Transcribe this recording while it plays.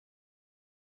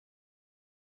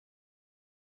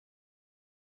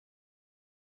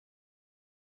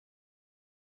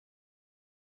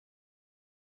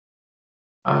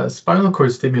A spinal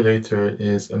cord stimulator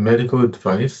is a medical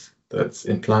device that's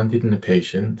implanted in a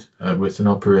patient with an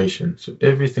operation. So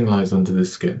everything lies under the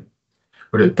skin.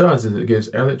 What it does is it gives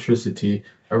electricity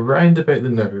around about the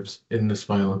nerves in the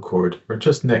spinal cord or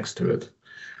just next to it.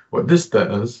 What this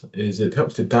does is it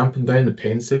helps to dampen down the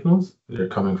pain signals that are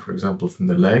coming, for example, from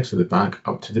the legs or the back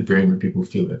up to the brain where people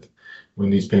feel it. When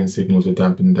these pain signals are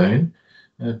dampened down,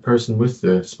 a person with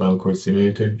the spinal cord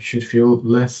stimulator should feel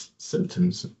less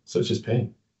symptoms such as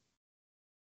pain.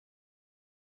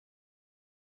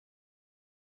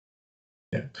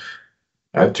 Yeah.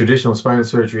 Traditional spinal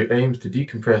surgery aims to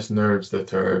decompress nerves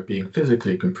that are being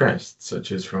physically compressed,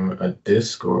 such as from a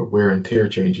disc or wear and tear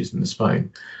changes in the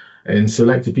spine. In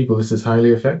selected people, this is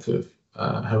highly effective.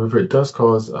 However, it does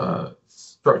cause a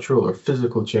structural or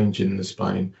physical change in the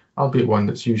spine, albeit one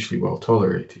that's usually well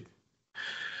tolerated.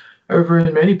 However,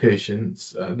 in many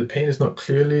patients, the pain is not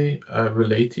clearly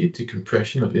related to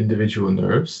compression of individual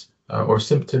nerves, or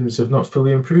symptoms have not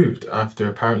fully improved after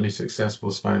apparently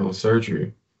successful spinal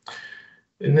surgery.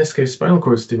 In this case, spinal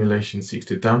cord stimulation seeks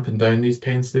to dampen down these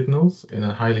pain signals in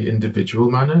a highly individual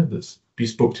manner that's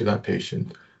bespoke to that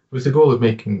patient, with the goal of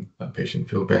making that patient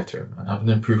feel better and have an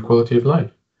improved quality of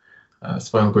life.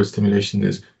 Spinal cord stimulation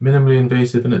is minimally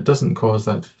invasive and it doesn't cause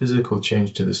that physical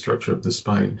change to the structure of the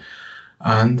spine.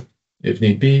 And if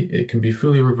need be, it can be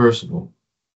fully reversible.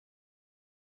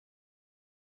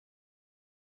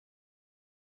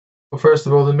 Well, first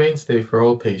of all, the mainstay for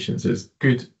all patients is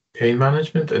good pain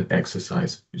management and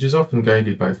exercise, which is often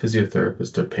guided by a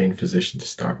physiotherapist or pain physician to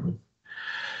start with.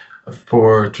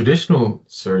 For traditional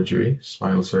surgery,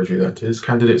 spinal surgery that is,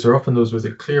 candidates are often those with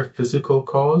a clear physical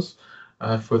cause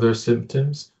for their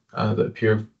symptoms that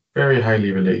appear very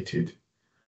highly related.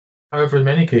 However, in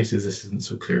many cases, this isn't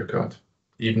so clear-cut.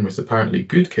 Even with apparently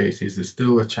good cases, there's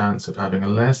still a chance of having a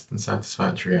less than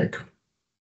satisfactory outcome.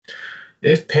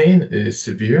 If pain is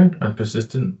severe and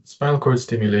persistent, spinal cord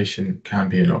stimulation can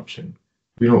be an option.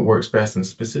 We know it works best in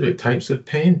specific types of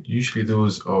pain, usually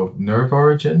those of nerve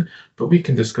origin, but we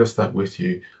can discuss that with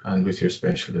you and with your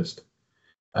specialist.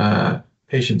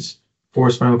 Patients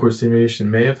for spinal cord stimulation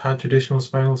may have had traditional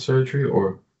spinal surgery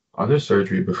or other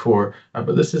surgery before,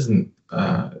 but this isn't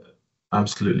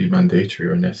absolutely mandatory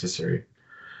or necessary.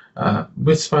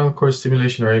 With spinal cord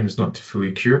stimulation, our aim is not to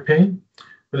fully cure pain,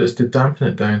 but it's to dampen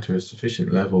it down to a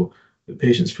sufficient level that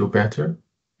patients feel better,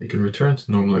 they can return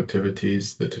to normal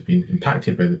activities that have been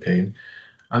impacted by the pain,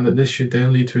 and that this should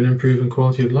then lead to an improvement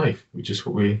quality of life, which is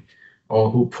what we all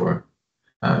hope for.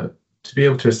 To be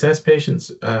able to assess patients,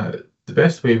 the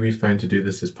best way we've found to do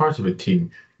this is part of a team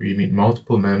where you meet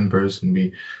multiple members and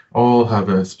we all have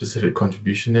a specific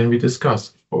contribution, then we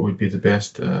discuss what would be the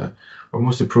best or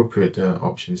most appropriate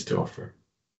options to offer.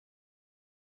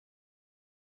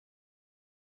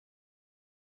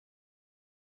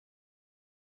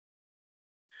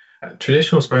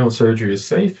 Traditional spinal surgery is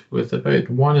safe, with about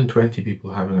 1 in 20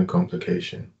 people having a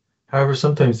complication. However,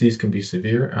 sometimes these can be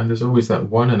severe, and there's always that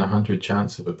 1 in 100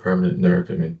 chance of a permanent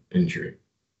nerve injury.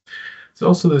 There's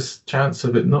also this chance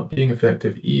of it not being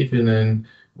effective even in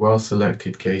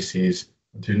well-selected cases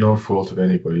through no fault of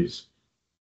anybody's.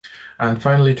 And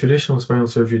finally, traditional spinal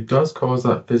surgery does cause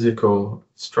that physical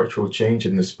structural change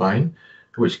in the spine,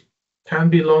 which can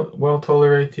be well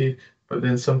tolerated, but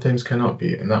then sometimes cannot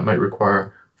be, and that might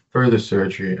require further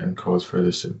surgery and cause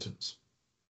further symptoms.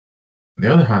 On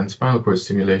the other hand, spinal cord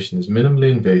stimulation is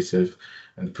minimally invasive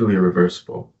and fully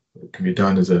reversible. It can be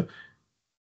done as a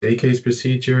day case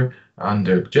procedure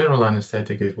under general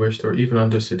anesthetic if wished, or even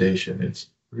under sedation. It's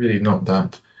really not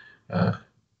that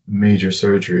major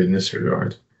surgery in this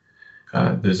regard.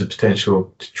 There's a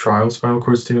potential to trial spinal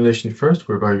cord stimulation first,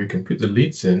 whereby we can put the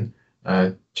leads in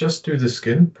just through the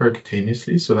skin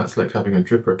percutaneously. So that's like having a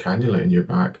drip or cannula in your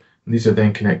back. And these are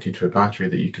then connected to a battery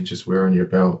that you can just wear on your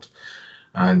belt.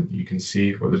 And you can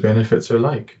see what the benefits are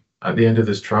like. At the end of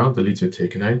this trial, the leads are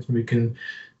taken out and we can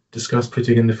discuss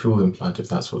putting in the full implant if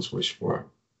that's what's wished for.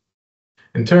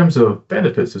 In terms of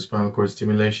benefits of spinal cord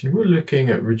stimulation, we're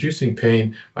looking at reducing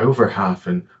pain by over half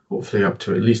and hopefully up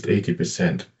to at least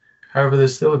 80%. However,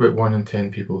 there's still about 1 in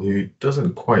 10 people who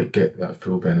doesn't quite get that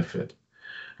full benefit.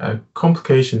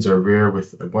 Complications are rare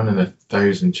with a 1 in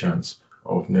 1,000 chance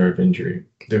of nerve injury.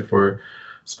 Therefore,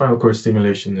 spinal cord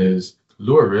stimulation is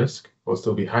lower risk, will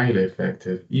still be highly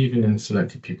effective, even in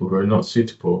selected people who are not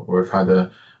suitable or have had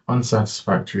an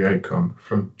unsatisfactory outcome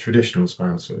from traditional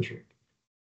spinal surgery.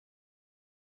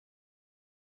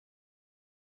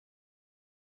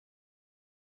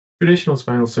 Traditional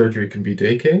spinal surgery can be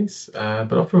day case,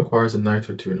 but often requires a night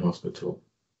or two in hospital.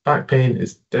 Back pain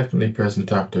is definitely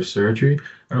present after surgery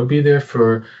and will be there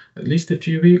for at least a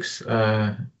few weeks,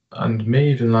 and may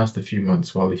even last a few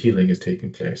months while the healing is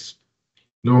taking place.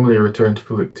 Normally, a return to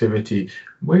full activity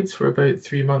waits for about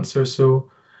 3 months or so,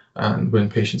 and when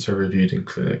patients are reviewed in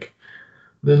clinic.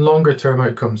 The longer term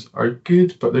outcomes are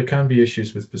good, but there can be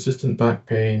issues with persistent back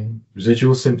pain,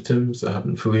 residual symptoms that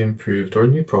haven't fully improved, or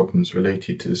new problems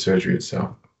related to the surgery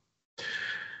itself.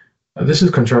 This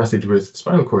is contrasted with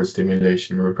spinal cord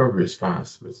stimulation, where recovery is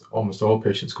fast, with almost all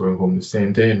patients going home the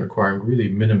same day and requiring really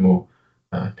minimal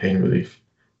pain relief.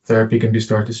 Therapy can be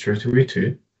started straight away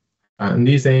too. And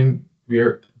these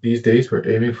days we're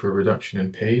aiming for a reduction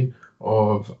in pain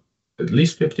of at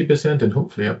least 50% and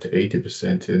hopefully up to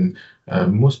 80% in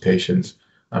most patients.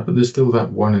 But there's still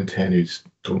that 1 in 10 who just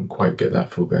don't quite get that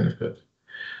full benefit.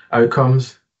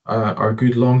 Outcomes are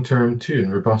good long term too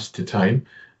and robust to time.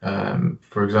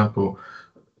 For example,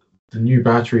 the new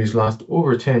batteries last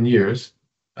over 10 years,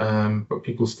 but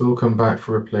people still come back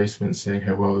for replacements saying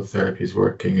how well the therapy is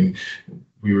working and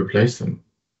we replace them.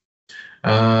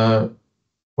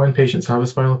 When patients have a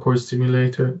spinal cord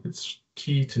stimulator, it's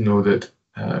key to know that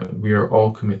we are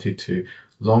all committed to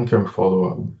long-term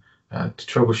follow-up to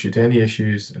troubleshoot any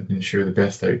issues and ensure the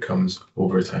best outcomes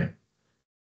over time.